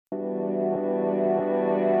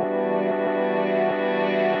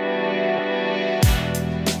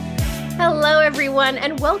everyone,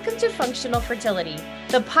 and welcome to Functional Fertility,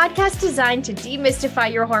 the podcast designed to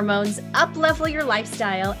demystify your hormones, up-level your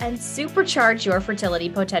lifestyle, and supercharge your fertility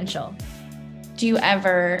potential. Do you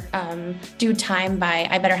ever do time by,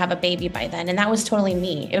 I better have a baby by then? And that was totally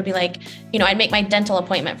me. It would be like, I'd make my dental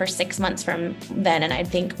appointment for 6 months from then. And I'd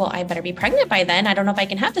think, well, I better be pregnant by then. I don't know if I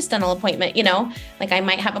can have this dental appointment, like I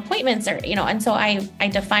might have appointments or, and so I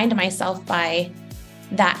defined myself by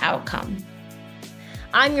that outcome.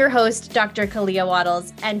 I'm your host, Dr. Kalea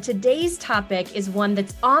Wattles, and today's topic is one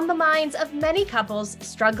that's on the minds of many couples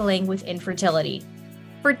struggling with infertility: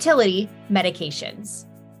 fertility medications.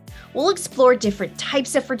 We'll explore different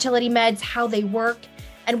types of fertility meds, how they work,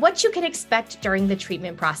 and what you can expect during the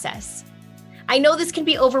treatment process. I know this can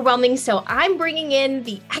be overwhelming, so I'm bringing in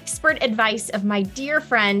the expert advice of my dear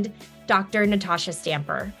friend, Dr. Natasha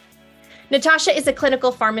Stamper. Natasha is a clinical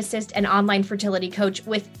pharmacist and online fertility coach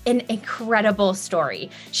with an incredible story.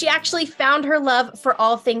 She actually found her love for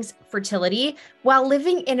all things fertility while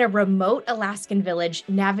living in a remote Alaskan village,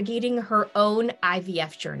 navigating her own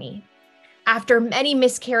IVF journey. After many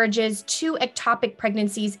miscarriages, 2 ectopic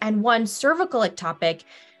pregnancies, and 1 cervical ectopic,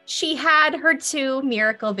 she had her 2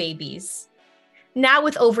 miracle babies. Now,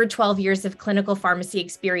 with over 12 years of clinical pharmacy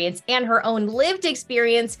experience and her own lived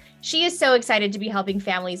experience, she is so excited to be helping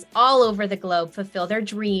families all over the globe fulfill their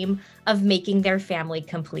dream of making their family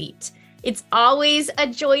complete. It's always a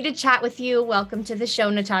joy to chat with you. Welcome to the show,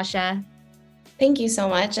 Natasha. Thank you so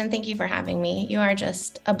much. And thank you for having me. You are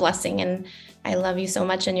just a blessing. And I love you so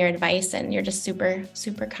much and your advice. And you're just super,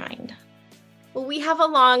 super kind. Well, we have a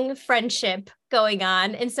long friendship going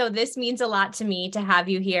on. And so this means a lot to me to have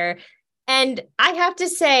you here. And I have to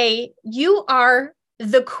say, you are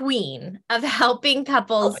the queen of helping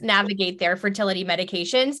couples navigate their fertility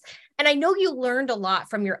medications. And I know you learned a lot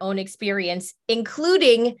from your own experience,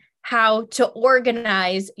 including how to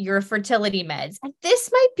organize your fertility meds. And this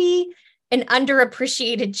might be an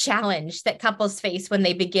underappreciated challenge that couples face when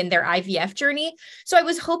they begin their IVF journey. So I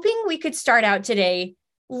was hoping we could start out today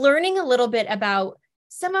learning a little bit about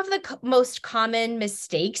some of the most common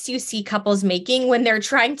mistakes you see couples making when they're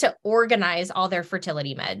trying to organize all their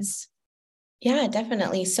fertility meds. Yeah,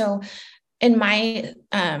 definitely. So in my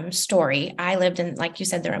story, I lived in, like you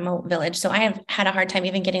said, the remote village. So I have had a hard time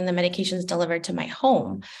even getting the medications delivered to my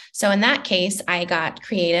home. So in that case, I got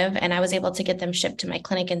creative and I was able to get them shipped to my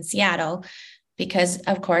clinic in Seattle because,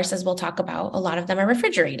 of course, as we'll talk about, a lot of them are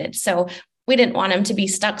refrigerated. So we didn't want them to be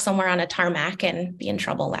stuck somewhere on a tarmac and be in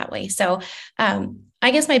trouble that way. So I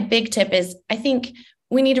guess my big tip is I think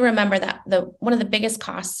we need to remember that one of the biggest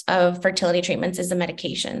costs of fertility treatments is the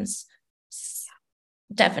medications.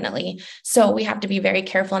 Definitely. So we have to be very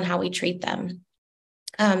careful in how we treat them.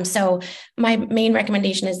 So my main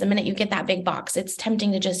recommendation is the minute you get that big box, it's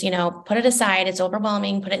tempting to just, put it aside. It's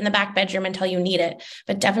overwhelming. Put it in the back bedroom until you need it.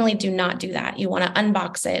 But definitely do not do that. You want to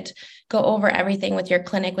unbox it, go over everything with your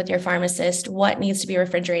clinic, with your pharmacist, what needs to be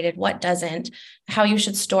refrigerated, what doesn't, how you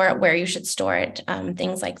should store it, where you should store it,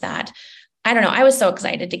 things like that. I don't know. I was so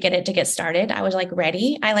excited to get started. I was like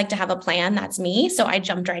ready. I like to have a plan. That's me. So I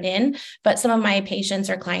jumped right in. But some of my patients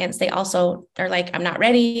or clients, they also are like, I'm not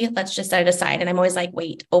ready. Let's just set it aside. And I'm always like,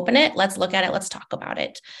 wait, open it. Let's look at it. Let's talk about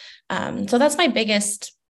it. So that's my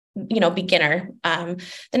biggest, beginner. The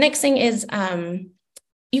next thing is,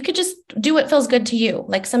 you could just do what feels good to you.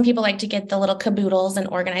 Like some people like to get the little caboodles and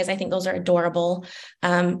organize. I think those are adorable.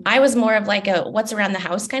 I was more of like a what's around the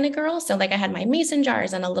house kind of girl. So like I had my mason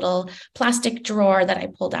jars and a little plastic drawer that I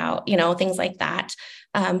pulled out, things like that.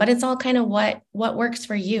 But it's all kind of what works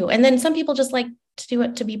for you. And then some people just like to do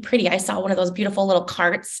it to be pretty. I saw one of those beautiful little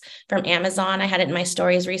carts from Amazon. I had it in my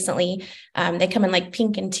stories recently. They come in like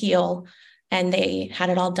pink and teal, and they had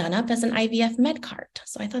it all done up as an IVF med cart.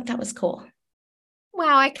 So I thought that was cool.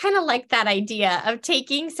 Wow, I kind of like that idea of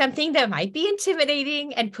taking something that might be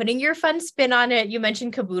intimidating and putting your fun spin on it. You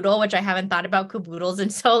mentioned caboodle, which I haven't thought about caboodles in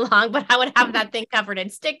so long, but I would have that thing covered in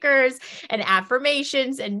stickers and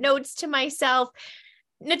affirmations and notes to myself.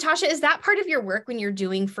 Natasha, is that part of your work when you're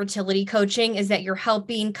doing fertility coaching? Is that you're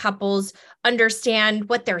helping couples understand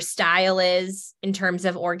what their style is in terms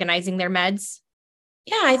of organizing their meds?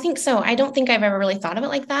 Yeah, I think so. I don't think I've ever really thought of it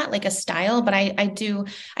like that, like a style, but I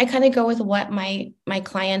kind of go with what my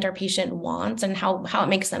client or patient wants and how it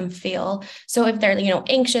makes them feel. So if they're,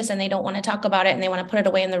 anxious and they don't want to talk about it and they want to put it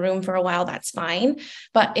away in the room for a while, that's fine.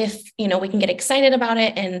 But if, we can get excited about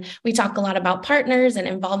it, and we talk a lot about partners and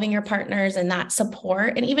involving your partners and that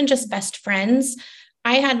support, and even just best friends,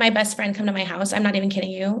 I had my best friend come to my house. I'm not even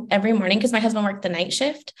kidding you, every morning because my husband worked the night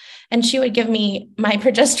shift, and she would give me my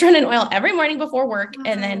progesterone and oil every morning before work,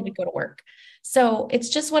 and then we'd go to work. So it's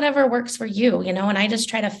just whatever works for you, you know, and I just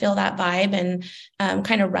try to feel that vibe and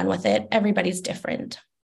kind of run with it. Everybody's different.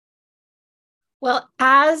 Well,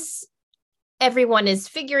 as everyone is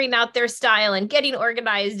figuring out their style and getting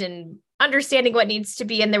organized and understanding what needs to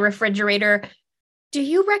be in the refrigerator, do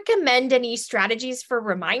you recommend any strategies for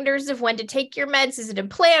reminders of when to take your meds? Is it a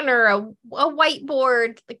planner, a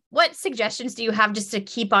whiteboard? Like, what suggestions do you have just to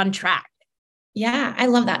keep on track? Yeah, I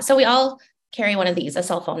love that. So we all carry one of these, a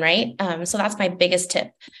cell phone, right? So that's my biggest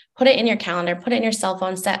tip. Put it in your calendar, put it in your cell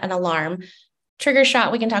phone, set an alarm. Trigger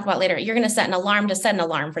shot, we can talk about later. You're going to set an alarm to set an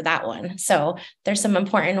alarm for that one. So there's some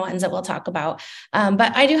important ones that we'll talk about.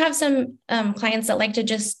 But I do have some clients that like to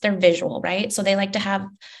just, they're visual, right? So they like to have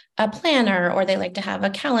a planner, or they like to have a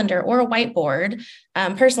calendar or a whiteboard.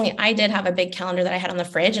 Personally, I did have a big calendar that I had on the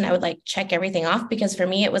fridge, and I would like check everything off because for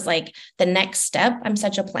me, it was like the next step. I'm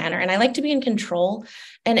such a planner and I like to be in control.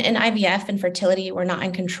 And in IVF and fertility, we're not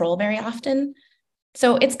in control very often.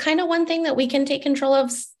 So it's kind of one thing that we can take control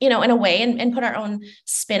of, you know, in a way, and put our own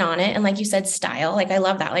spin on it. And like you said, style, like I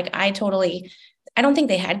love that. Like I don't think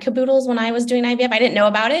they had caboodles when I was doing IVF. I didn't know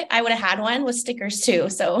about it. I would have had one with stickers too.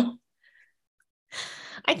 So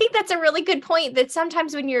I think that's a really good point, that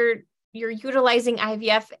sometimes when you're utilizing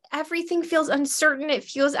IVF, everything feels uncertain. It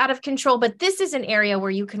feels out of control, but this is an area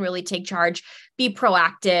where you can really take charge, be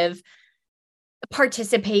proactive,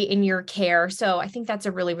 participate in your care. So I think that's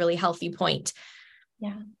a really, really healthy point.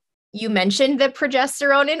 yeah. You mentioned the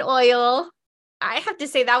progesterone in oil. I have to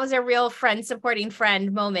say that was a real friend supporting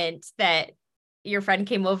friend moment, that your friend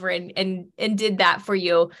came over and did that for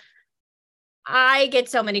you. I get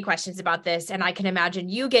so many questions about this, and I can imagine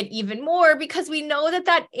you get even more, because we know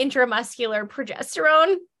that intramuscular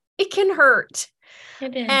progesterone, it can hurt.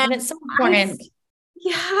 It is. And it's so important.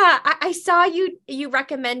 I saw you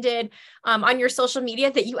recommended on your social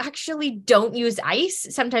media that you actually don't use ice.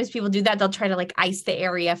 Sometimes people do that. They'll try to like ice the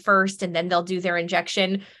area first, and then they'll do their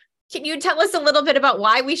injection. Can you tell us a little bit about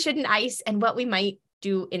why we shouldn't ice and what we might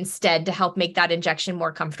do instead to help make that injection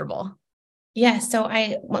more comfortable? Yeah. So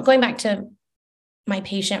going back to my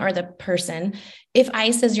patient or the person, if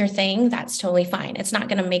ice is your thing, that's totally fine. It's not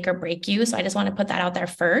going to make or break you. So I just want to put that out there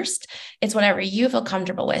first. It's whatever you feel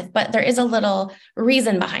comfortable with, but there is a little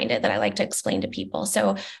reason behind it that I like to explain to people.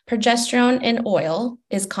 So progesterone in oil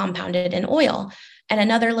is compounded in oil. And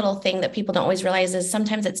another little thing that people don't always realize is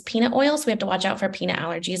sometimes it's peanut oil. So we have to watch out for peanut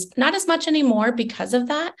allergies. Not as much anymore because of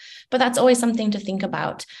that, but that's always something to think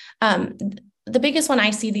about. The biggest one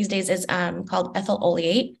I see these days is called ethyl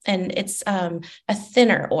oleate, and it's a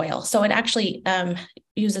thinner oil. So it actually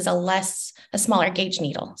uses a smaller gauge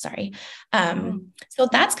needle. Sorry. So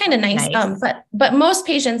that's kind of nice. But most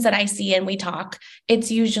patients that I see and we talk, it's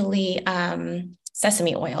usually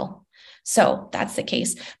sesame oil. So that's the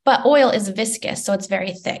case. But oil is viscous, so it's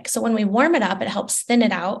very thick. So when we warm it up, it helps thin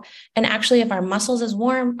it out. And actually, if our muscles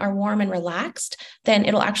are warm and relaxed, then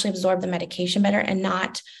it'll actually absorb the medication better and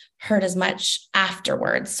not hurt as much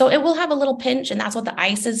afterwards. So it will have a little pinch, and that's what the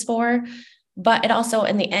ice is for. But it also,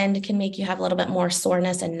 in the end, can make you have a little bit more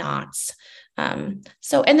soreness and knots. And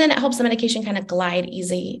then it helps the medication kind of glide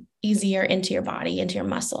easier into your body, into your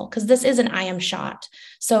muscle, because this is an IM shot.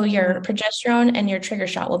 So your progesterone and your trigger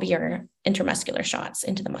shot will be your intramuscular shots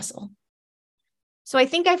into the muscle. So I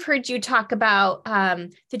think I've heard you talk about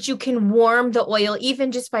that you can warm the oil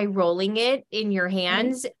even just by rolling it in your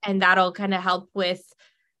hands, and that'll kind of help with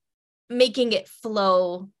making it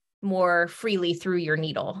flow more freely through your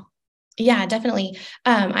needle. Yeah, definitely.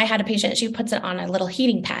 I had a patient, she puts it on a little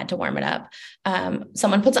heating pad to warm it up.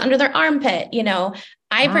 Someone puts it under their armpit, you know.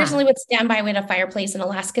 I personally would stand by with a fireplace in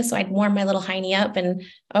Alaska, so I'd warm my little hiney up and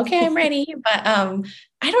okay, I'm ready. But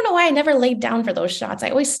I don't know why I never laid down for those shots. I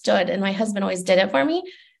always stood, and my husband always did it for me.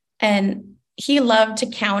 And he loved to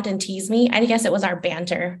count and tease me. I guess it was our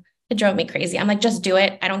banter. It drove me crazy. I'm like, just do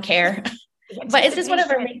it. I don't care. But it's just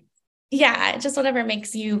whatever. Yeah, just whatever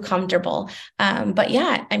makes you comfortable. But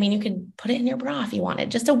yeah, I mean, you could put it in your bra if you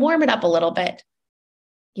wanted, just to warm it up a little bit.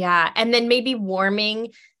 Yeah. And then maybe warming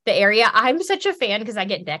the area. I'm such a fan because I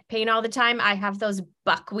get neck pain all the time. I have those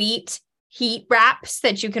buckwheat heat wraps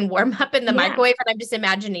that you can warm up in the microwave. And I'm just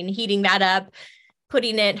imagining heating that up,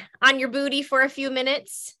 putting it on your booty for a few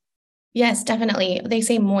minutes. Yes, definitely. They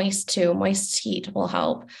say moist too. Moist heat will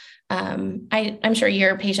help. I'm sure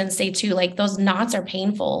your patients say too, like those knots are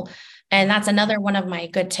painful. And that's another one of my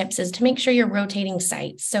good tips is to make sure you're rotating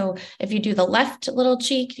sites. So if you do the left little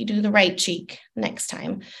cheek, you do the right cheek next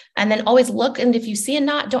time. And then always look. And if you see a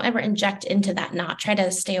knot, don't ever inject into that knot. Try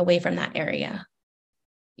to stay away from that area.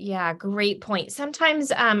 Yeah, great point.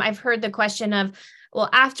 Sometimes I've heard the question of, well,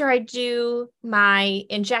 after I do my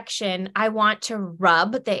injection, I want to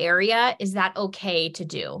rub the area. Is that okay to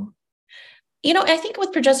do? I think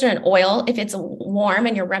with progesterone oil, if it's warm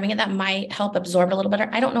and you're rubbing it, that might help absorb it a little better.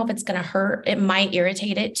 I don't know if it's going to hurt. It might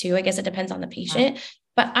irritate it too. I guess it depends on the patient.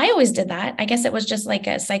 But I always did that. I guess it was just like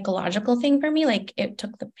a psychological thing for me. Like it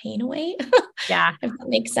took the pain away, Yeah. if that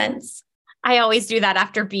makes sense. I always do that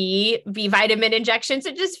after B vitamin injections.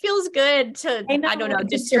 It just feels good to, I don't know, It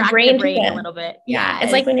gets your distract the brain a little bit. Yeah.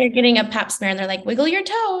 It's like when you're getting a pap smear and they're like, wiggle your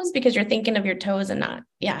toes because you're thinking of your toes and not.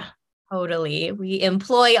 Yeah. Totally. We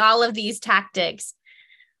employ all of these tactics.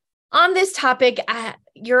 On this topic,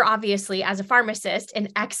 you're obviously, as a pharmacist, an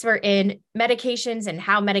expert in medications and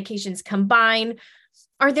how medications combine.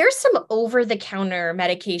 Are there some over-the-counter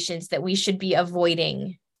medications that we should be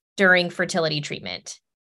avoiding during fertility treatment?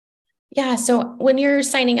 Yeah. So when you're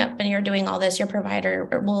signing up and you're doing all this, your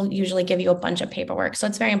provider will usually give you a bunch of paperwork. So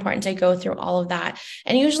it's very important to go through all of that.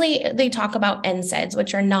 And usually they talk about NSAIDs,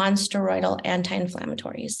 which are non-steroidal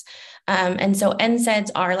anti-inflammatories. And so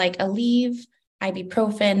NSAIDs are like Aleve,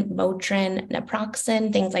 ibuprofen, Motrin,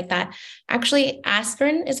 naproxen, things like that. Actually,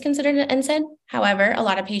 aspirin is considered an NSAID. However, a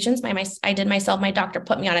lot of patients, I did myself, my doctor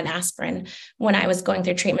put me on an aspirin when I was going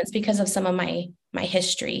through treatments because of some of my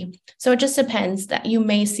history. So it just depends that you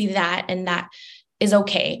may see that, and that is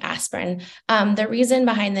okay, aspirin. The reason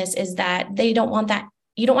behind this is that they don't want that.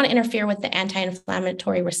 You don't want to interfere with the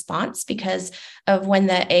anti-inflammatory response because of when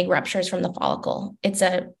the egg ruptures from the follicle. It's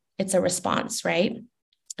a response, right?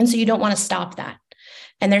 And so you don't want to stop that.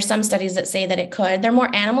 And there's some studies that say that it could. There are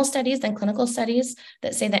more animal studies than clinical studies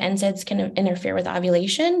that say that NSAIDs can interfere with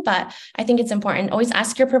ovulation. But I think it's important. Always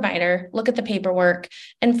ask your provider, look at the paperwork.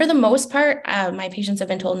 And for the most part, my patients have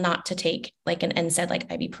been told not to take like an NSAID like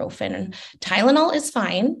ibuprofen. And Tylenol is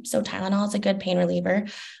fine. So Tylenol is a good pain reliever.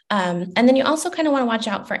 And then you also kind of want to watch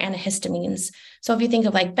out for antihistamines. So if you think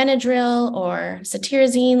of like Benadryl or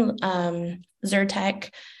cetirizine,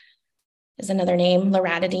 Zyrtec, is another name,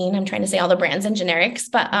 loratadine. I'm trying to say all the brands and generics,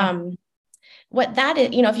 but what that is,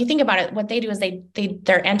 if you think about it, what they do is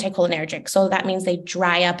they're anticholinergic. So that means they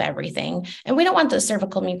dry up everything. And we don't want the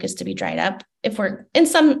cervical mucus to be dried up if we're in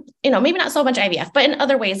some, maybe not so much IVF, but in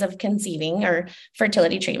other ways of conceiving or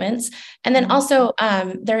fertility treatments. And then also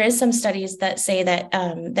there is some studies that say that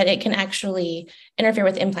it can actually interfere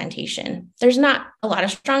with implantation. There's not a lot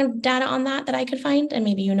of strong data on that I could find. And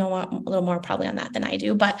maybe a little more probably on that than I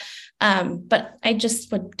do, but I just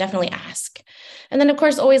would definitely ask. And then of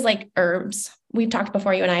course, always like herbs. We've talked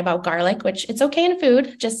before, you and I, about garlic, which it's okay in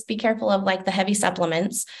food. Just be careful of like the heavy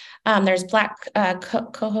supplements. There's black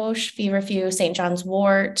cohosh, feverfew, St. John's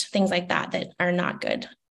wort, things like that are not good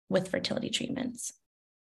with fertility treatments.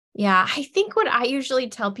 Yeah, I think what I usually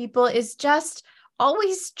tell people is just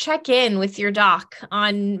always check in with your doc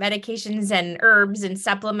on medications and herbs and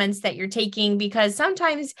supplements that you're taking, because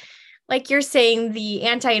sometimes, like you're saying, the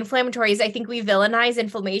anti-inflammatories, I think we villainize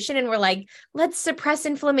inflammation and we're like, let's suppress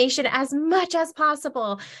inflammation as much as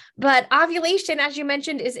possible. But ovulation, as you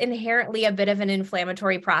mentioned, is inherently a bit of an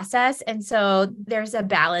inflammatory process. And so there's a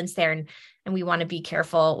balance there, and we want to be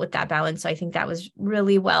careful with that balance. So I think that was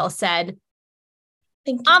really well said.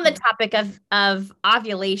 Thank you. On the topic of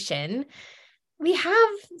ovulation, we have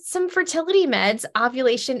some fertility meds,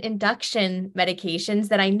 ovulation induction medications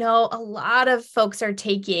that I know a lot of folks are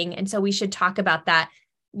taking. And so we should talk about that.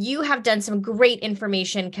 You have done some great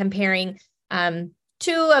information comparing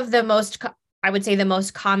two of the most, I would say the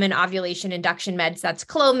most common ovulation induction meds. That's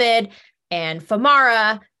Clomid and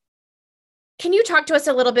Femara. Can you talk to us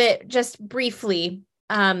a little bit, just briefly,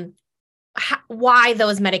 why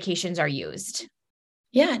those medications are used?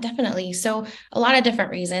 Yeah, definitely. So a lot of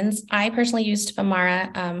different reasons. I personally used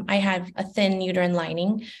Femara. I had a thin uterine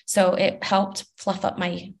lining, so it helped fluff up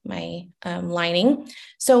my lining.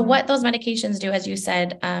 So what those medications do, as you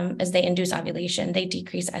said, is they induce ovulation. They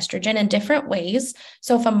decrease estrogen in different ways.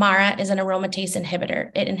 So Femara is an aromatase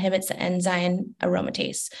inhibitor. It inhibits the enzyme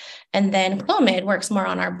aromatase. And then Clomid works more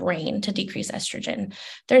on our brain to decrease estrogen.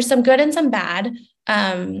 There's some good and some bad.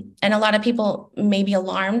 And a lot of people may be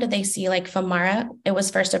alarmed. They see like Femara, it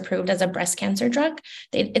was first approved as a breast cancer drug.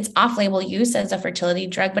 It's off-label use as a fertility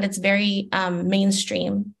drug, but it's very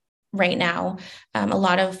mainstream right now. A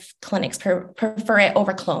lot of clinics prefer it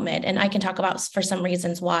over Clomid. And I can talk about for some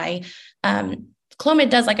reasons why. Clomid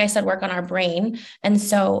does, like I said, work on our brain. And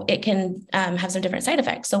so it can have some different side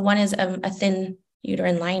effects. So one is a thin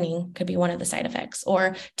uterine lining could be one of the side effects,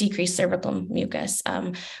 or decreased cervical mucus.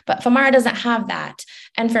 But Femara doesn't have that.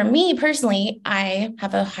 And for me personally, I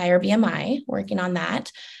have a higher BMI, working on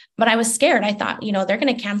that. But I was scared. I thought, they're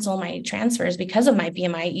going to cancel my transfers because of my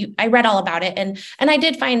BMI. I read all about it. And I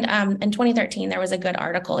did find in 2013, there was a good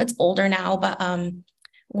article. It's older now, but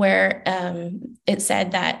where it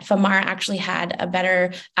said that Femara actually had a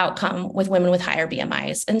better outcome with women with higher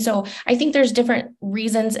BMIs. And so I think there's different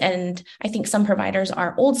reasons. And I think some providers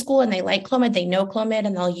are old school and they like Clomid, they know Clomid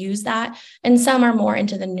and they'll use that. And some are more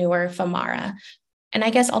into the newer Femara. And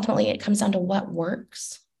I guess ultimately it comes down to what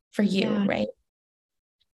works for you, right?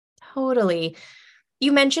 Totally.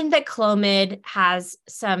 You mentioned that Clomid has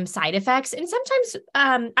some side effects, and sometimes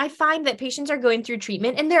I find that patients are going through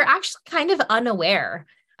treatment and they're actually kind of unaware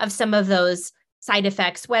of some of those side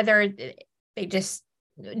effects, whether they just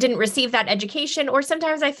didn't receive that education, or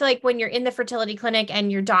sometimes I feel like when you're in the fertility clinic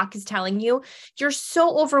and your doc is telling you, you're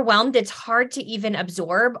so overwhelmed, it's hard to even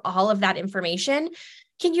absorb all of that information.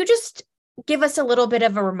 Can you just give us a little bit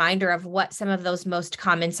of a reminder of what some of those most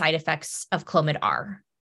common side effects of Clomid are?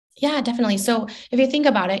 Yeah, definitely. So if you think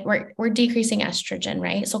about it, we're decreasing estrogen,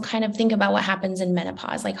 right? So kind of think about what happens in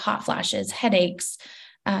menopause, like hot flashes, headaches,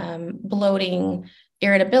 bloating,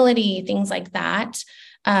 irritability, things like that.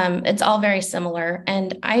 It's all very similar.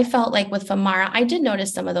 And I felt like with Femara, I did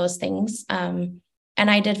notice some of those things. And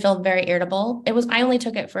I did feel very irritable. I only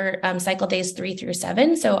took it for cycle days 3 through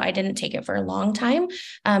 7. So I didn't take it for a long time,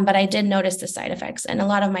 but I did notice the side effects. And a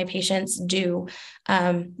lot of my patients do.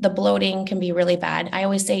 The bloating can be really bad. I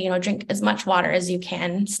always say, drink as much water as you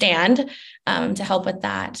can stand to help with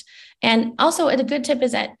that. And also a good tip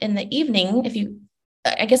is that in the evening,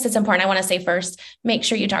 I guess it's important. I want to say first, make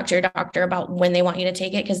sure you talk to your doctor about when they want you to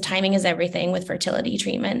take it, because timing is everything with fertility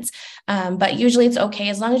treatments. But usually it's okay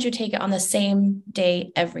as long as you take it on the same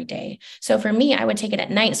day every day. So for me, I would take it at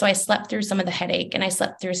night. So I slept through some of the headache and I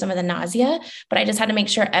slept through some of the nausea, but I just had to make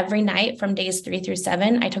sure every night from days 3 through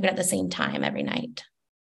 7, I took it at the same time every night.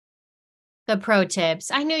 The pro tips.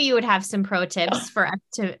 I knew you would have some pro tips for us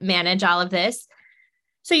to manage all of this.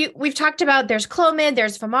 So we've talked about there's Clomid,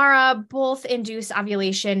 there's Femara, both induce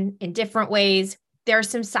ovulation in different ways. There are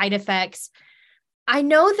some side effects. I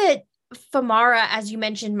know that Femara, as you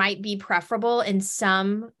mentioned, might be preferable in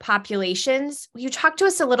some populations. Will you talk to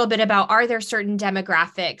us a little bit about, are there certain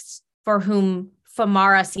demographics for whom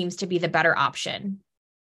Femara seems to be the better option?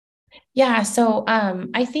 Yeah. So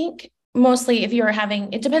I think mostly if you're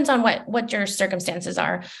having, it depends on what your circumstances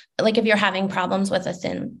are. Like if you're having problems with a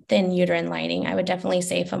thin uterine lining, I would definitely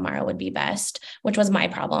say Femara would be best, which was my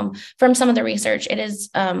problem. From some of the research, it is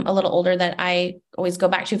a little older that I always go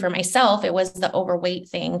back to for myself. It was the overweight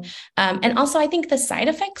thing. And also I think the side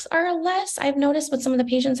effects are less. I've noticed with some of the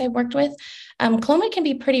patients I've worked with, Clomid can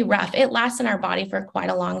be pretty rough. It lasts in our body for quite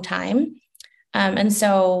a long time. And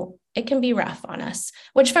so it can be rough on us,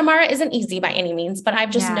 which Femara isn't easy by any means, but I've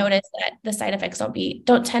just noticed that the side effects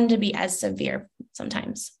don't tend to be as severe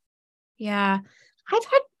sometimes. Yeah. I've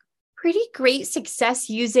had pretty great success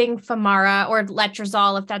using Femara or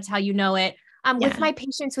letrozole, if that's how you know it, with my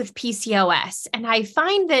patients with PCOS. And I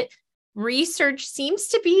find that research seems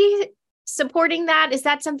to be supporting that. Is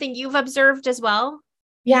that something you've observed as well?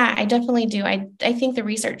 Yeah, I definitely do. I think the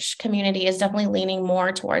research community is definitely leaning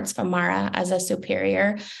more towards Femara as a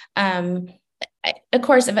superior. Of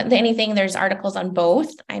course, if anything, there's articles on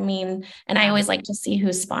both. I mean, and I always like to see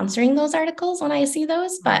who's sponsoring those articles when I see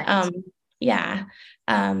those. But yeah.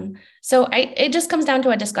 So it just comes down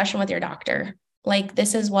to a discussion with your doctor. Like,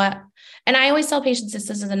 this is what, and I always tell patients,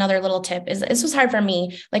 this is another little tip, is this was hard for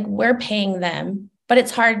me. Like, we're paying them, but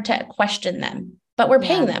it's hard to question them. But we're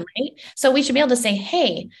paying them, right? So we should be able to say,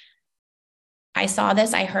 hey, I saw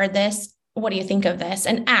this, I heard this. What do you think of this?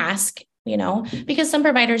 And ask, because some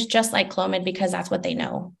providers just like Clomid because that's what they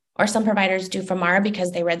know. Or some providers do Femara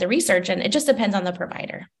because they read the research, and it just depends on the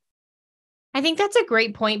provider. I think that's a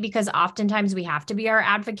great point, because oftentimes we have to be our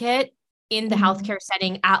advocate in the healthcare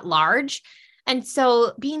setting at large. And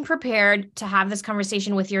so being prepared to have this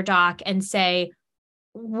conversation with your doc and say,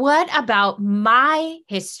 what about my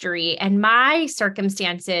history and my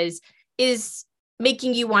circumstances is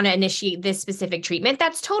making you want to initiate this specific treatment?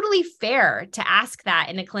 That's totally fair to ask that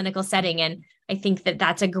in a clinical setting. And I think that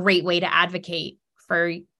that's a great way to advocate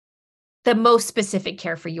for the most specific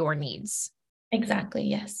care for your needs. Exactly.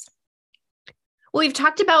 Yes. Well, we've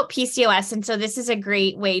talked about PCOS. And so this is a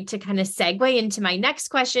great way to kind of segue into my next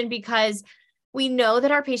question, because we know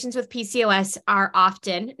that our patients with PCOS are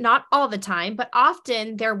often, not all the time, but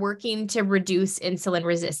often they're working to reduce insulin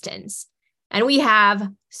resistance. And we have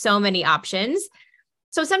so many options.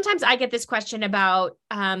 So sometimes I get this question about,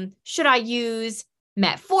 should I use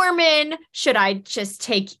Metformin? Should I just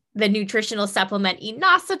take the nutritional supplement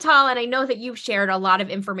inositol? And I know that you've shared a lot of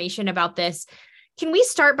information about this. Can we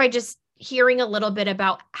start by just hearing a little bit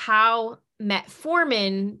about how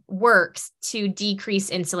metformin works to decrease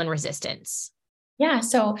insulin resistance. Yeah.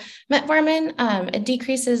 So metformin, it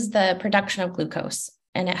decreases the production of glucose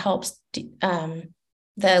and it helps the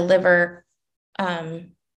liver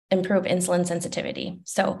improve insulin sensitivity.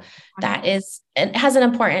 So it has an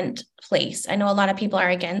important place. I know a lot of people are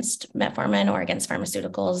against metformin or against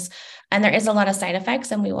pharmaceuticals, and there is a lot of side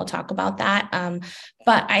effects, and we will talk about that.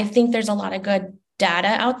 But I think there's a lot of good data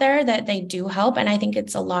out there that they do help. And I think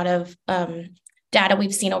it's a lot of data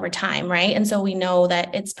we've seen over time, right? And so we know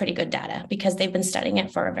that it's pretty good data because they've been studying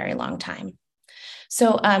it for a very long time.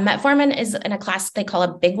 So metformin is in a class they call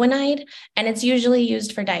a biguanide, and it's usually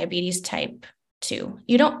used for diabetes type 2.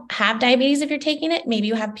 You don't have diabetes if you're taking it. Maybe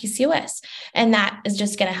you have PCOS, and that is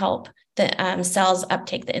just going to help the cells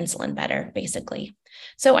uptake the insulin better, basically.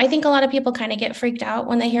 So I think a lot of people kind of get freaked out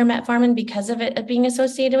when they hear metformin because of it being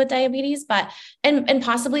associated with diabetes, and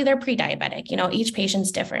possibly they're pre-diabetic. Each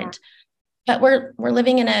patient's different. But we're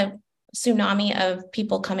living in a tsunami of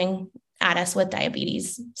people coming at us with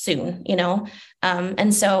diabetes soon,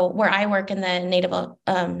 and so where I work in the native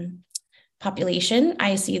population,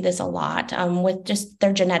 I see this a lot with just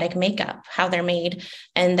their genetic makeup, how they're made,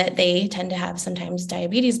 and that they tend to have sometimes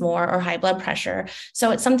diabetes more or high blood pressure. So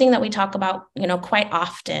it's something that we talk about, quite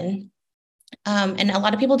often. And a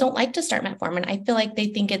lot of people don't like to start metformin. I feel like they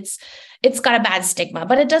think it's got a bad stigma,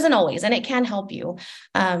 but it doesn't always, and it can help you.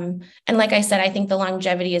 And like I said, I think the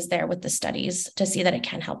longevity is there with the studies to see that it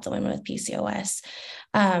can help the women with PCOS.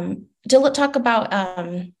 To talk about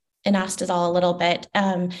inositol a little bit,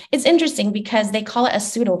 it's interesting because they call it a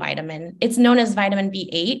pseudovitamin. It's known as vitamin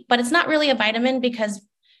B8, but it's not really a vitamin because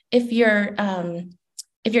if you're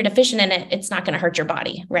deficient in it, it's not going to hurt your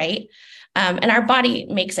body, right? And our body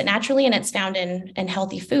makes it naturally, and it's found in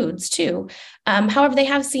healthy foods too. However, they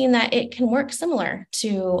have seen that it can work similar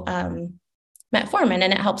to metformin,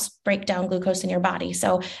 and it helps break down glucose in your body.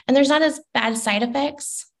 So, and there's not as bad side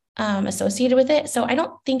effects associated with it. So I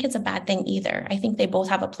don't think it's a bad thing either. I think they both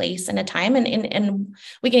have a place and a time, and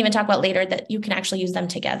we can even talk about later that you can actually use them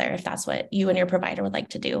together if that's what you and your provider would like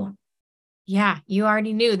to do. Yeah, you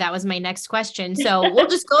already knew that was my next question. So we'll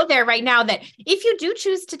just go there right now, that if you do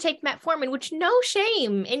choose to take metformin, which no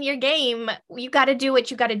shame in your game, you got to do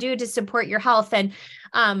what you got to do to support your health. And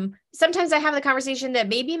sometimes I have the conversation that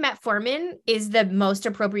maybe metformin is the most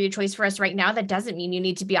appropriate choice for us right now. That doesn't mean you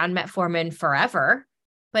need to be on metformin forever,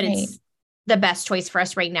 but right. It's the best choice for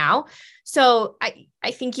us right now. So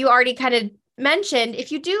I think you already kind of mentioned,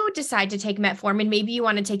 if you do decide to take metformin, maybe you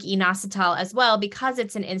want to take inositol as well, because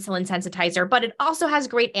it's an insulin sensitizer, but it also has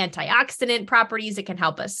great antioxidant properties. It can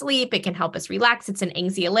help us sleep. It can help us relax. It's an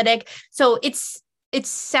anxiolytic. So it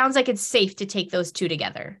sounds like it's safe to take those two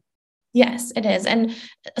together. Yes, it is. And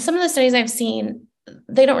some of the studies I've seen,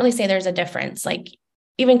 they don't really say there's a difference. Like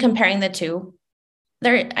even comparing the two,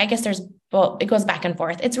 I guess it goes back and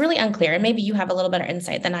forth. It's really unclear. And maybe you have a little better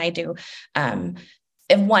insight than I do.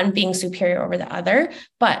 If one being superior over the other.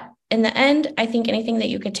 But in the end, I think anything that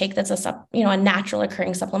you could take that's a natural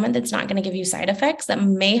occurring supplement that's not going to give you side effects that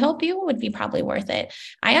may help you would be probably worth it.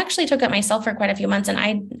 I actually took it myself for quite a few months, and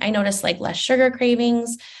I noticed like less sugar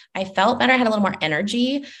cravings. I felt better. I had a little more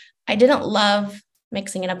energy. I didn't love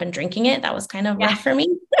mixing it up and drinking it. That was kind of rough for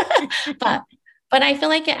me, but I feel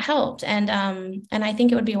like it helped. And I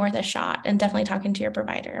think it would be worth a shot, and definitely talking to your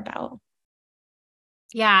provider about.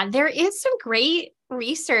 Yeah, there is some great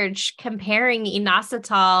research comparing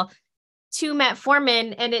inositol to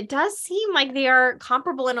metformin, and it does seem like they are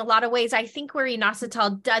comparable in a lot of ways. I think where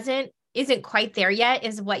inositol isn't quite there yet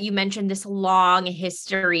is what you mentioned, this long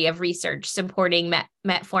history of research supporting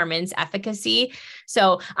metformin's efficacy.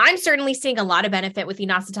 So I'm certainly seeing a lot of benefit with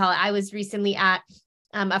inositol. I was recently at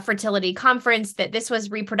a fertility conference that this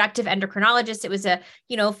was reproductive endocrinologists. It was a,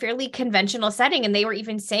 fairly conventional setting. And they were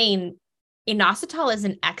even saying inositol is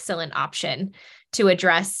an excellent option to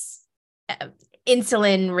address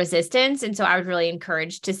insulin resistance. And so I was really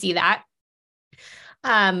encouraged to see that.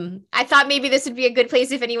 I thought maybe this would be a good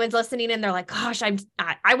place if anyone's listening and they're like, gosh,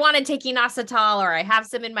 I want to take inositol, or I have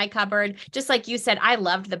some in my cupboard. Just like you said, I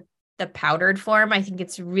loved the powdered form. I think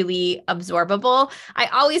it's really absorbable. I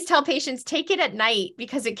always tell patients, take it at night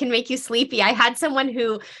because it can make you sleepy. I had someone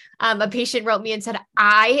who, a patient wrote me and said,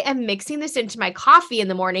 I am mixing this into my coffee in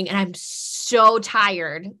the morning and I'm so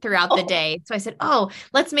tired throughout the day. So I said,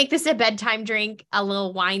 let's make this a bedtime drink, a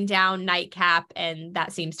little wind down nightcap. And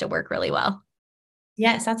that seems to work really well.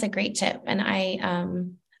 Yes, that's a great tip. And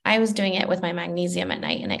I was doing it with my magnesium at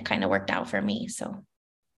night, and it kind of worked out for me. So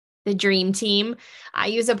the dream team. I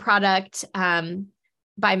use a product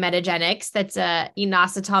by Metagenics. That's a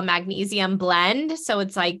inositol magnesium blend. So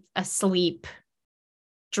it's like a sleep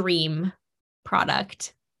dream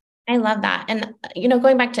product. I love that. And,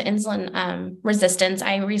 going back to insulin resistance,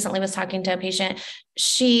 I recently was talking to a patient.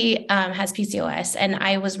 She has PCOS, and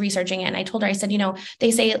I was researching it. And I told her, I said,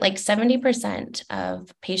 they say like 70%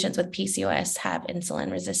 of patients with PCOS have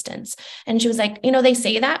insulin resistance. And she was like, they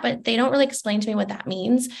say that, but they don't really explain to me what that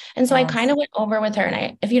means. And so I kind of went over with her,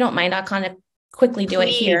 and if you don't mind, I'll kind of quickly do it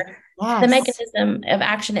here. Yes. The mechanism of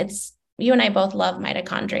action, you and I both love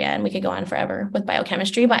mitochondria, and we could go on forever with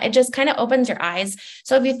biochemistry, but it just kind of opens your eyes.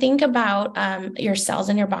 So if you think about your cells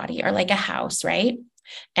in your body are like a house, right?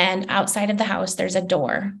 And outside of the house, there's a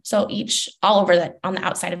door. So on the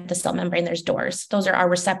outside of the cell membrane, there's doors. Those are our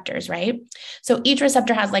receptors, right? So each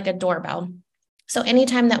receptor has like a doorbell. So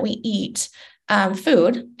anytime that we eat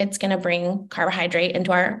food, it's going to bring carbohydrate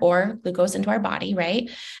or glucose into our body, right?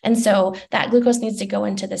 And so that glucose needs to go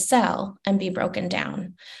into the cell and be broken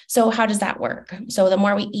down. So how does that work? So the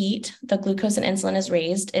more we eat, the glucose and insulin is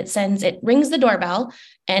raised. It rings the doorbell,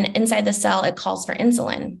 and inside the cell, it calls for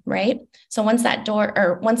insulin, right? So once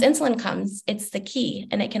insulin comes, it's the key,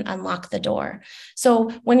 and it can unlock the door. So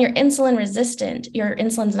when you're insulin resistant, your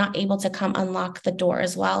insulin's not able to come unlock the door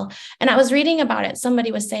as well. And I was reading about it.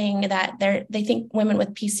 Somebody was saying that they think women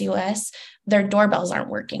with PCOS, their doorbells aren't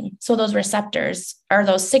working. So those receptors or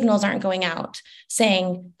those signals aren't going out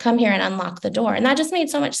saying, come here and unlock the door. And that just made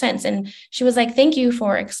so much sense. And she was like, thank you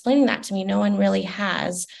for explaining that to me. No one really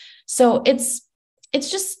has. So it's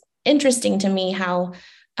just interesting to me how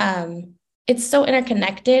it's so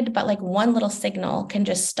interconnected, but like one little signal can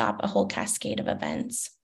just stop a whole cascade of events.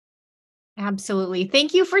 Absolutely.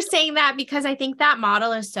 Thank you for saying that, because I think that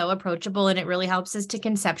model is so approachable, and it really helps us to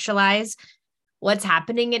conceptualize what's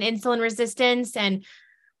happening in insulin resistance. And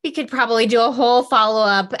we could probably do a whole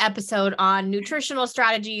follow-up episode on nutritional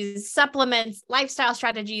strategies, supplements, lifestyle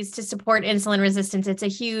strategies to support insulin resistance. It's a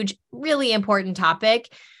huge, really important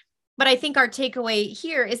topic. But I think our takeaway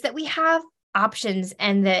here is that we have options,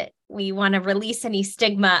 and that we want to release any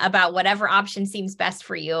stigma about whatever option seems best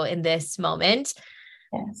for you in this moment.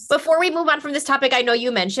 Yes. Before we move on from this topic, I know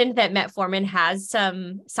you mentioned that metformin has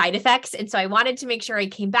some side effects. And so I wanted to make sure I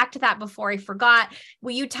came back to that before I forgot.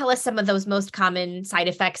 Will you tell us some of those most common side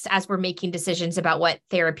effects as we're making decisions about what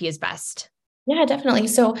therapy is best? Yeah, definitely.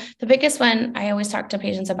 So the biggest one I always talk to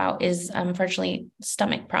patients about is unfortunately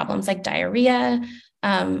stomach problems like diarrhea,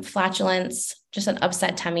 flatulence, just an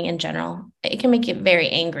upset tummy in general. It can make you very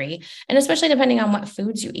angry. And especially depending on what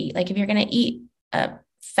foods you eat. Like if you're going to eat a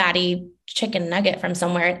fatty chicken nugget from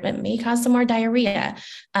somewhere, it may cause some more diarrhea.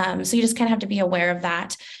 So you just kind of have to be aware of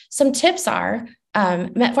that. Some tips are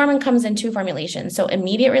metformin comes in two formulations. So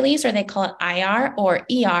immediate release, or they call it IR, or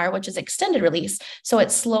ER, which is extended release. So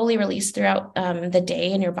it's slowly released throughout the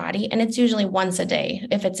day in your body. And it's usually once a day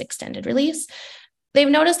if it's extended release. They've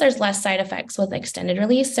noticed there's less side effects with extended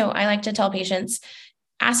release. So I like to tell patients,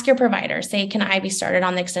 ask your provider, say, can I be started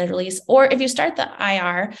on the extended release? Or if you start the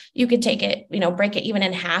IR, you could take it, break it even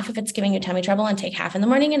in half if it's giving you tummy trouble, and take half in the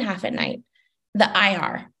morning and half at night. The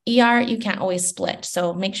ER, you can't always split.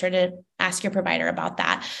 So make sure to ask your provider about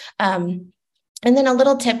that. And then a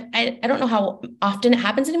little tip, I don't know how often it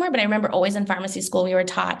happens anymore, but I remember always in pharmacy school, we were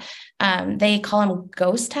taught, they call them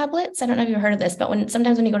ghost tablets. I don't know if you've heard of this, but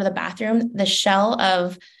sometimes when you go to the bathroom, the shell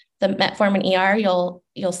of the metformin ER,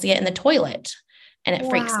 you'll see it in the toilet. And it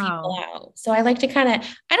freaks people out. So I like to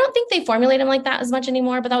I don't think they formulate them like that as much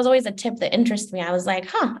anymore, but that was always a tip that interested me. I was like,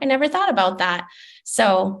 I never thought about that.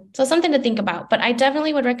 So something to think about, but I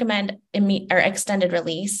definitely would recommend extended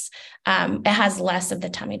release. It has less of the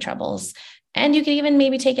tummy troubles, and you can even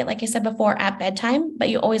maybe take it, like I said before, at bedtime, but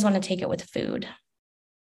you always want to take it with food.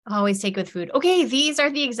 Always take with food. Okay. These are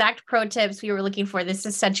the exact pro tips we were looking for. This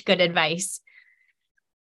is such good advice.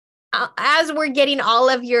 As we're getting all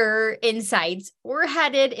of your insights, we're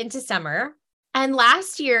headed into summer. And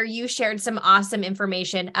last year, you shared some awesome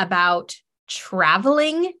information about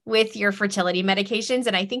traveling with your fertility medications.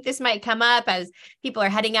 And I think this might come up as people are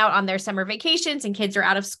heading out on their summer vacations and kids are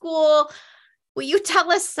out of school. Will you tell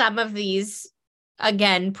us some of these,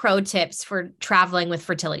 again, pro tips for traveling with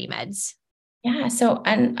fertility meds? Yeah. So,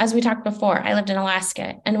 and as we talked before, I lived in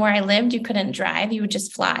Alaska, and where I lived, you couldn't drive, you would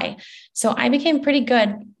just fly. So I became pretty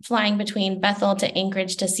good flying between Bethel to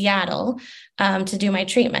Anchorage to Seattle to do my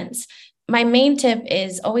treatments. My main tip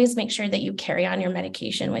is always make sure that you carry on your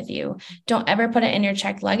medication with you. Don't ever put it in your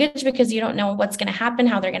checked luggage, because you don't know what's going to happen,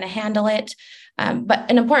 how they're going to handle it. But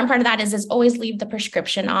an important part of that is always leave the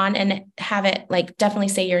prescription on and have it definitely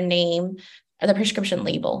say your name, or the prescription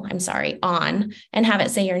label, on, and have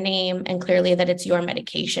it say your name and clearly that it's your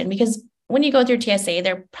medication. Because when you go through TSA,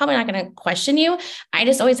 they're probably not going to question you. I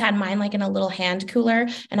just always had mine like in a little hand cooler.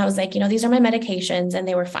 And I was like, these are my medications, and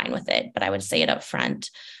they were fine with it, but I would say it up front.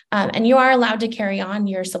 And you are allowed to carry on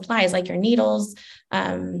your supplies, like your needles,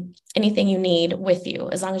 anything you need with you,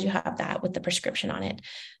 as long as you have that with the prescription on it.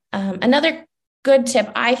 Another good tip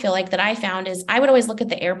I feel like that I found is I would always look at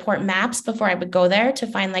the airport maps before I would go there to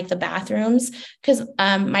find like the bathrooms, because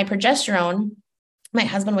my progesterone, my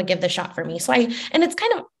husband would give the shot for me. And it's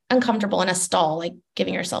kind of uncomfortable in a stall, like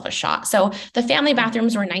giving yourself a shot. So the family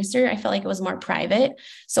bathrooms were nicer. I felt like it was more private.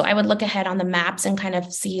 So I would look ahead on the maps and kind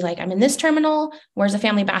of see like, I'm in this terminal, where's a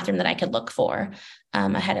family bathroom that I could look for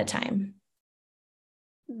ahead of time.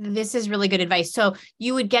 This is really good advice. So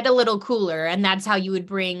you would get a little cooler, and that's how you would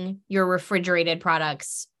bring your refrigerated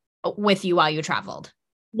products with you while you traveled.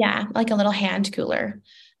 Yeah, like a little hand cooler.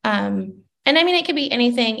 And I mean, it could be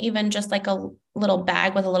anything, even just like a little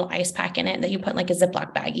bag with a little ice pack in it that you put in like a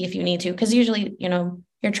Ziploc baggie if you need to. Because usually,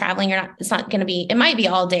 you're traveling, it's not going to be, it might be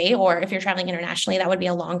all day, or if you're traveling internationally, that would be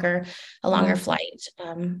a longer flight.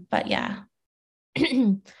 But yeah.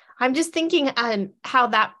 I'm just thinking how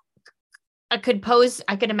that I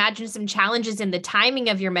could imagine some challenges in the timing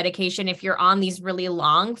of your medication if you're on these really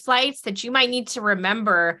long flights, that you might need to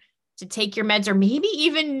remember to take your meds, or maybe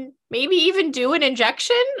even do an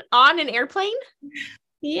injection on an airplane.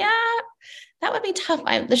 Yeah, that would be tough.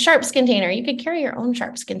 The sharps container, you could carry your own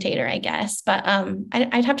sharps container, I guess. But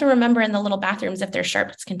I'd have to remember in the little bathrooms if they're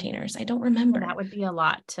sharps containers. I don't remember. That would be a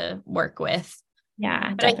lot to work with. Yeah,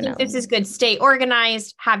 but definitely. I think this is good. Stay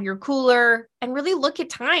organized, have your cooler, and really look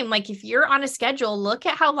at time. Like if you're on a schedule, look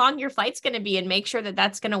at how long your flight's going to be and make sure that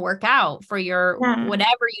that's going to work out for your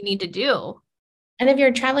whatever you need to do. And if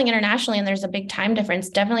you're traveling internationally and there's a big time difference,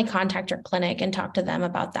 definitely contact your clinic and talk to them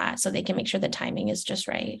about that so they can make sure the timing is just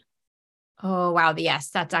right. Oh, wow.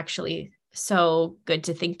 Yes, that's actually so good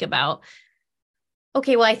to think about.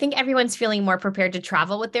 Okay, well, I think everyone's feeling more prepared to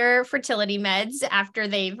travel with their fertility meds after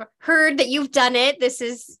they've heard that you've done it.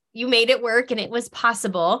 You made it work and it was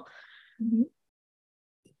possible. Mm-hmm.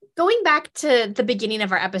 Going back to the beginning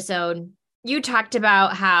of our episode, you talked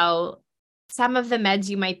about how some of the meds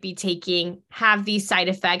you might be taking have these side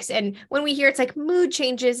effects. And when we hear it's like mood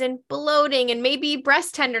changes and bloating and maybe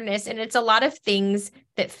breast tenderness, and it's a lot of things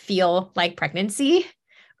that feel like pregnancy,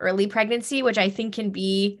 early pregnancy, which I think can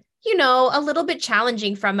be a little bit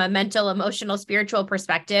challenging from a mental, emotional, spiritual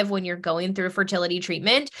perspective when you're going through fertility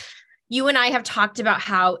treatment. You and I have talked about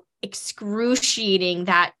how excruciating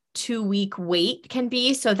that 2-week wait can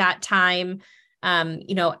be. So that time,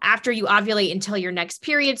 after you ovulate until your next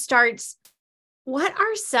period starts, what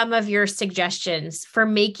are some of your suggestions for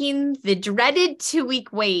making the dreaded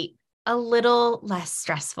 2-week wait a little less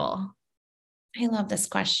stressful? I love this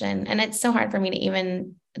question. And it's so hard for me to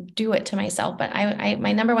even do it to myself. But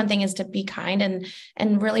my number one thing is to be kind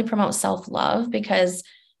and really promote self-love, because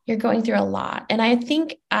you're going through a lot. And I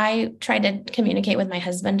think I try to communicate with my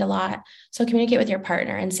husband a lot. So communicate with your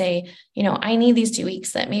partner and say, I need these 2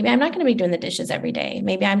 weeks that maybe I'm not going to be doing the dishes every day.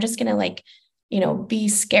 Maybe I'm just going to be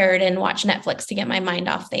scared and watch Netflix to get my mind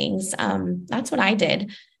off things. That's what I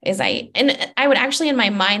did. I would actually in my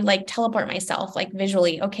mind, like teleport myself, like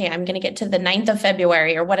visually, okay, I'm going to get to the 9th of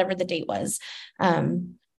February or whatever the date was.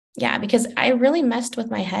 Because I really messed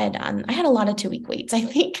with my head I had a lot of 2-week waits, I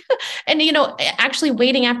think. And, actually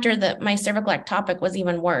waiting after my cervical ectopic was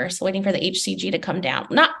even worse, waiting for the HCG to come down.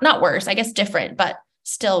 Not worse, I guess different, but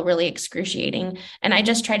still really excruciating. And I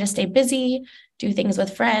just tried to stay busy, do things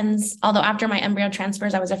with friends. Although after my embryo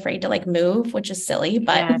transfers, I was afraid to move, which is silly,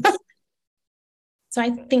 but yes. So I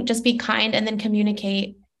think just be kind and then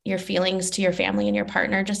communicate your feelings to your family and your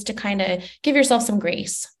partner, just to kind of give yourself some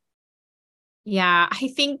grace. Yeah, I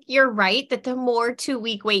think you're right that the more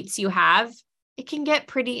 2-week waits you have, it can get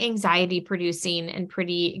pretty anxiety producing and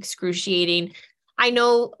pretty excruciating. I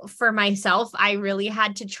know for myself, I really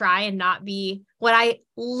had to try and not be what I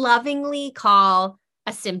lovingly call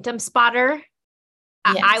a symptom spotter.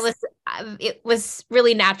 Yes. It was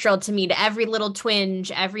really natural to me, to every little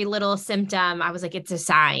twinge, every little symptom, I was like, it's a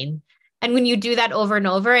sign. And when you do that over and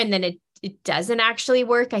over, and then it doesn't actually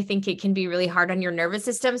work, I think it can be really hard on your nervous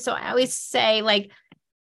system. So I always say,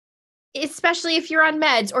 especially if you're on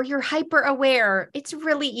meds or you're hyper aware, it's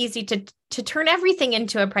really easy to turn everything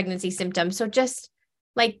into a pregnancy symptom. So just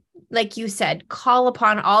like you said, call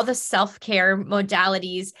upon all the self-care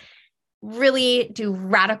modalities, really do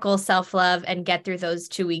radical self-love and get through those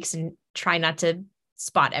 2 weeks and try not to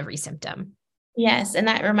spot every symptom. Yes. And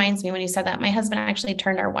that reminds me when you said that, my husband actually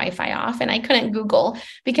turned our Wi-Fi off and I couldn't Google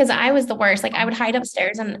because I was the worst. Like I would hide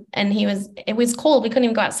upstairs and it was cold. We couldn't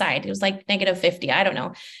even go outside. It was like -50. I don't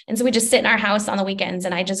know. And so we just sit in our house on the weekends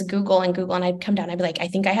and I just Google and I'd come down. I'd be like, I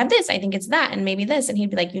think I have this. I think it's that. And maybe this. And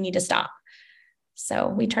he'd be like, you need to stop. So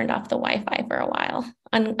we turned off the Wi-Fi for a while,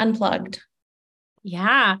 unplugged.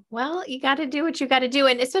 Yeah. Well, you got to do what you got to do.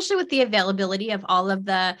 And especially with the availability of all of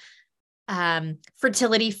the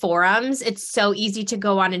fertility forums, it's so easy to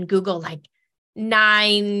go on and Google like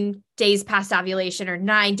 9 days past ovulation or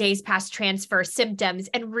 9 days past transfer symptoms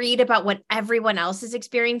and read about what everyone else is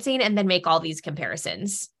experiencing and then make all these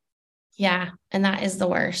comparisons. Yeah. And that is the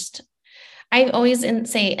worst. I always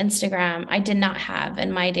say Instagram, I did not have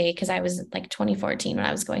in my day because I was like 2014 when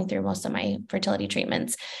I was going through most of my fertility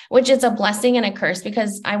treatments, which is a blessing and a curse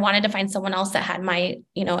because I wanted to find someone else that had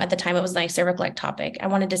at the time it was my cervical ectopic. I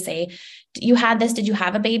wanted to say, you had this, did you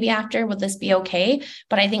have a baby after? Would this be okay?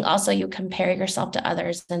 But I think also you compare yourself to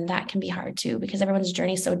others and that can be hard too because everyone's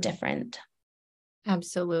journey is so different.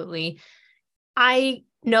 Absolutely. I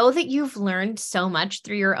know that you've learned so much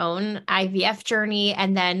through your own IVF journey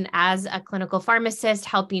and then as a clinical pharmacist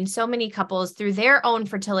helping so many couples through their own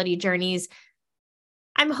fertility journeys.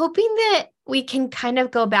 I'm hoping that we can kind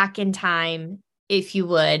of go back in time, if you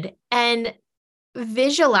would, and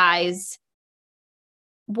visualize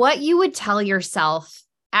what you would tell yourself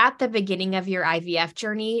at the beginning of your IVF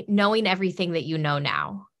journey, knowing everything that you know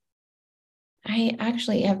now. I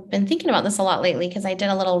actually have been thinking about this a lot lately because I did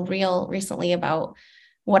a little reel recently about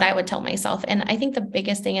what I would tell myself. And I think the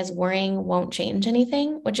biggest thing is worrying won't change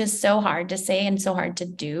anything, which is so hard to say and so hard to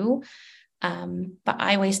do. But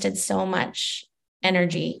I wasted so much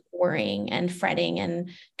energy worrying and fretting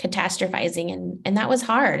and catastrophizing. And that was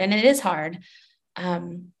hard. And it is hard.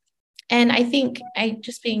 And I think I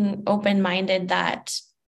just being open-minded that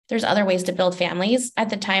there's other ways to build families. At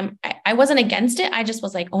the time, I wasn't against it. I just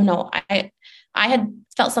was like, oh no, I had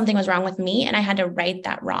felt something was wrong with me and I had to right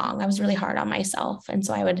that wrong. I was really hard on myself. And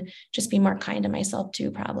so I would just be more kind to myself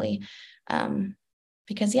too, probably.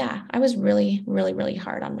 Because yeah, I was really, really, really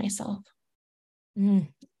hard on myself.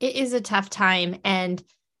 It is a tough time. And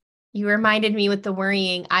you reminded me with the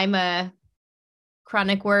worrying, I'm a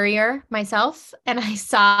chronic worrier myself. And I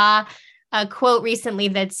saw a quote recently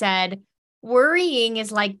that said, worrying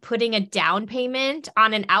is like putting a down payment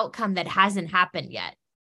on an outcome that hasn't happened yet.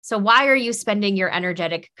 So why are you spending your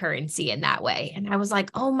energetic currency in that way? And I was like,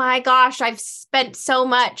 oh my gosh, I've spent so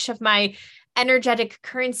much of my energetic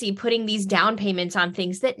currency putting these down payments on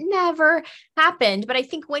things that never happened. But I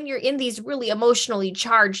think when you're in these really emotionally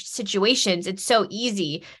charged situations, it's so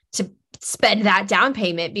easy to spend that down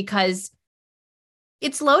payment because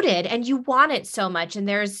it's loaded and you want it so much. And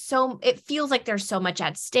it feels like there's so much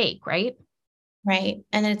at stake, right? Right.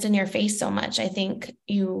 And it's in your face so much. I think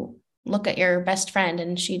you look at your best friend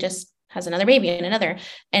and she just has another baby and another.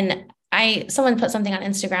 And someone put something on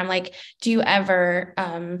Instagram, like, do you ever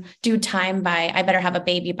do time by, I better have a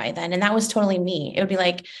baby by then? And that was totally me. It would be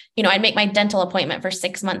like, I'd make my dental appointment for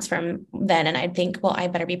 6 months from then. And I'd think, well, I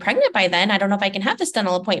better be pregnant by then. I don't know if I can have this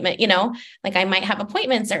dental appointment, like I might have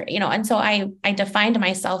appointments or, and so I defined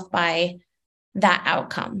myself by that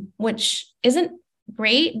outcome, which isn't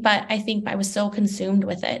great, but I think I was so consumed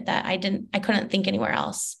with it that I couldn't think anywhere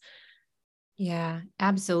else. Yeah,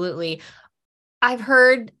 absolutely. I've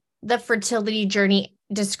heard the fertility journey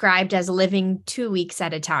described as living 2 weeks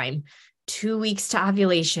at a time, 2 weeks to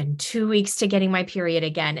ovulation, 2 weeks to getting my period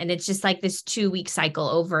again. And it's just like this 2-week cycle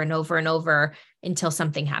over and over and over until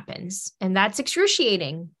something happens. And that's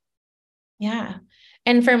excruciating. Yeah.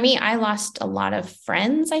 And for me, I lost a lot of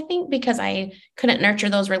friends, I think, because I couldn't nurture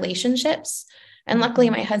those relationships. And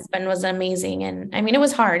luckily my husband was amazing. And I mean, it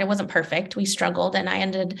was hard. It wasn't perfect. We struggled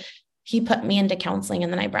and he put me into counseling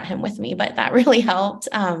and then I brought him with me, but that really helped.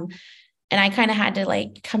 And I kind of had to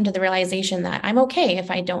come to the realization that I'm okay if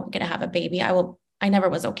I don't get to have a baby. I never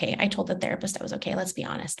was okay. I told the therapist I was okay. Let's be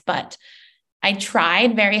honest, but I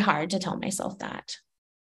tried very hard to tell myself that.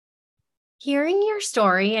 Hearing your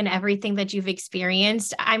story and everything that you've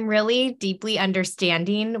experienced, I'm really deeply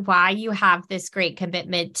understanding why you have this great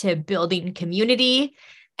commitment to building community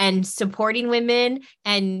and supporting women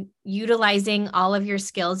and utilizing all of your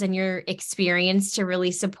skills and your experience to really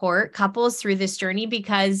support couples through this journey,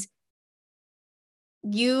 because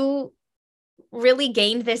you really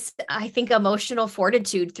gained this, I think, emotional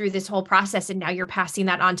fortitude through this whole process. And now you're passing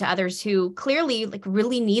that on to others who clearly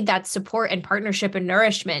really need that support and partnership and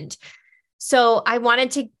nourishment. So I wanted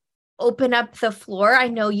to open up the floor. I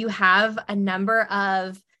know you have a number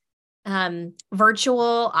of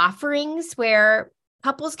virtual offerings where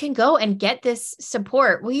couples can go and get this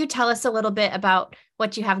support. Will you tell us a little bit about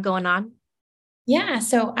what you have going on? Yeah,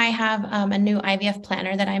 so I have a new IVF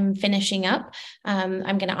planner that I'm finishing up. I'm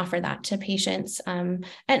going to offer that to patients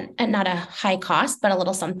at not a high cost, but a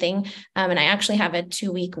little something. And I actually have a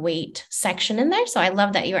 2-week wait section in there. So I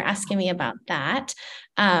love that you were asking me about that.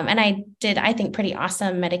 And I think, pretty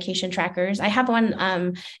awesome medication trackers. I have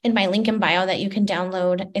one in my link in bio that you can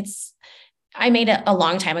download. I made it a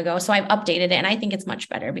long time ago, so I've updated it, and I think it's much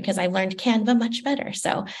better because I learned Canva much better.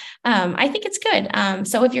 So I think it's good.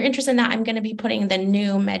 So if you're interested in that, I'm going to be putting the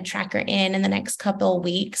new med tracker in the next couple of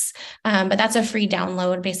weeks. But that's a free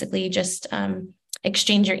download. Basically, just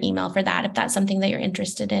exchange your email for that if that's something that you're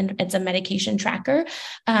interested in. It's a medication tracker.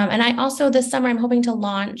 And I also, this summer, I'm hoping to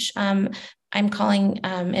launch I'm calling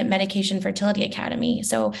it Medication Fertility Academy.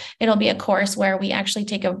 So it'll be a course where we actually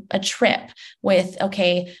take a trip with,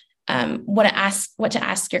 what to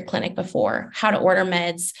ask your clinic before, how to order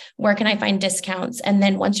meds, where can I find discounts? And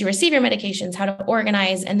then once you receive your medications, how to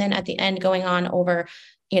organize. And then at the end, going on over,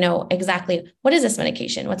 exactly what is this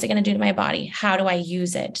medication? What's it going to do to my body? How do I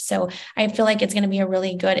use it? So I feel like it's going to be a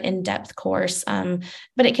really good in-depth course,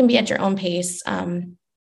 but it can be at your own pace.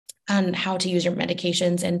 On how to use your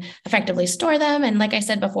medications and effectively store them. And like I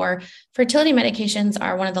said before, fertility medications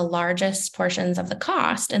are one of the largest portions of the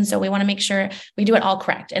cost. And so we want to make sure we do it all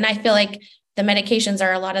correct. And I feel like the medications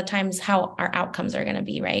are a lot of times how our outcomes are going to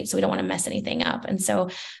be, right? So we don't want to mess anything up. And so,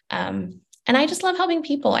 and I just love helping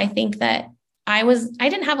people. I think that I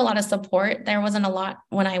didn't have a lot of support. There wasn't a lot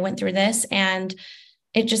when I went through this, and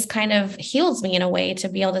it just kind of heals me in a way to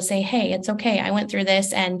be able to say, hey, it's okay. I went through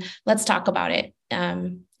this and let's talk about it.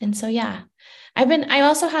 And so, yeah, I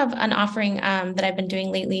also have an offering that I've been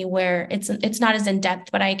doing lately where it's not as in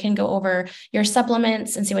depth, but I can go over your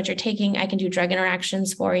supplements and see what you're taking. I can do drug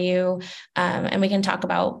interactions for you. And we can talk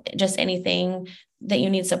about just anything that you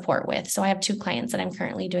need support with. So I have 2 clients that I'm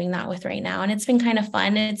currently doing that with right now. And it's been kind of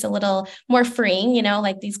fun. It's a little more freeing,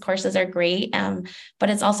 like these courses are great. But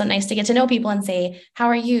it's also nice to get to know people and say, how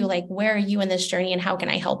are you? Like, where are you in this journey and how can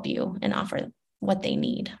I help you, and offer what they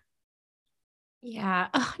need? Yeah.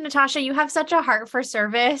 Oh, Natasha, you have such a heart for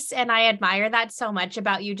service. And I admire that so much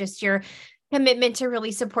about you, just your commitment to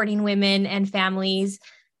really supporting women and families.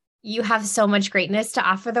 You have so much greatness to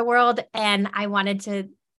offer the world. And I wanted to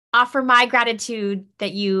offer my gratitude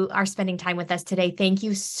that you are spending time with us today. Thank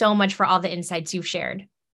you so much for all the insights you've shared.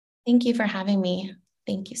 Thank you for having me.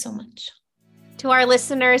 Thank you so much. To our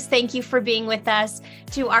listeners, thank you for being with us.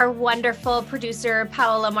 To our wonderful producer,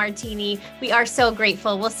 Paola Martini, we are so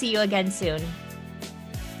grateful. We'll see you again soon.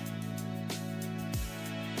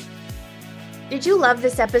 Did you love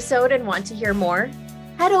this episode and want to hear more?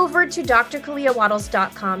 Head over to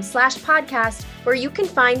drkaleawattles.com/podcast, where you can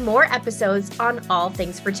find more episodes on all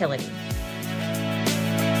things fertility.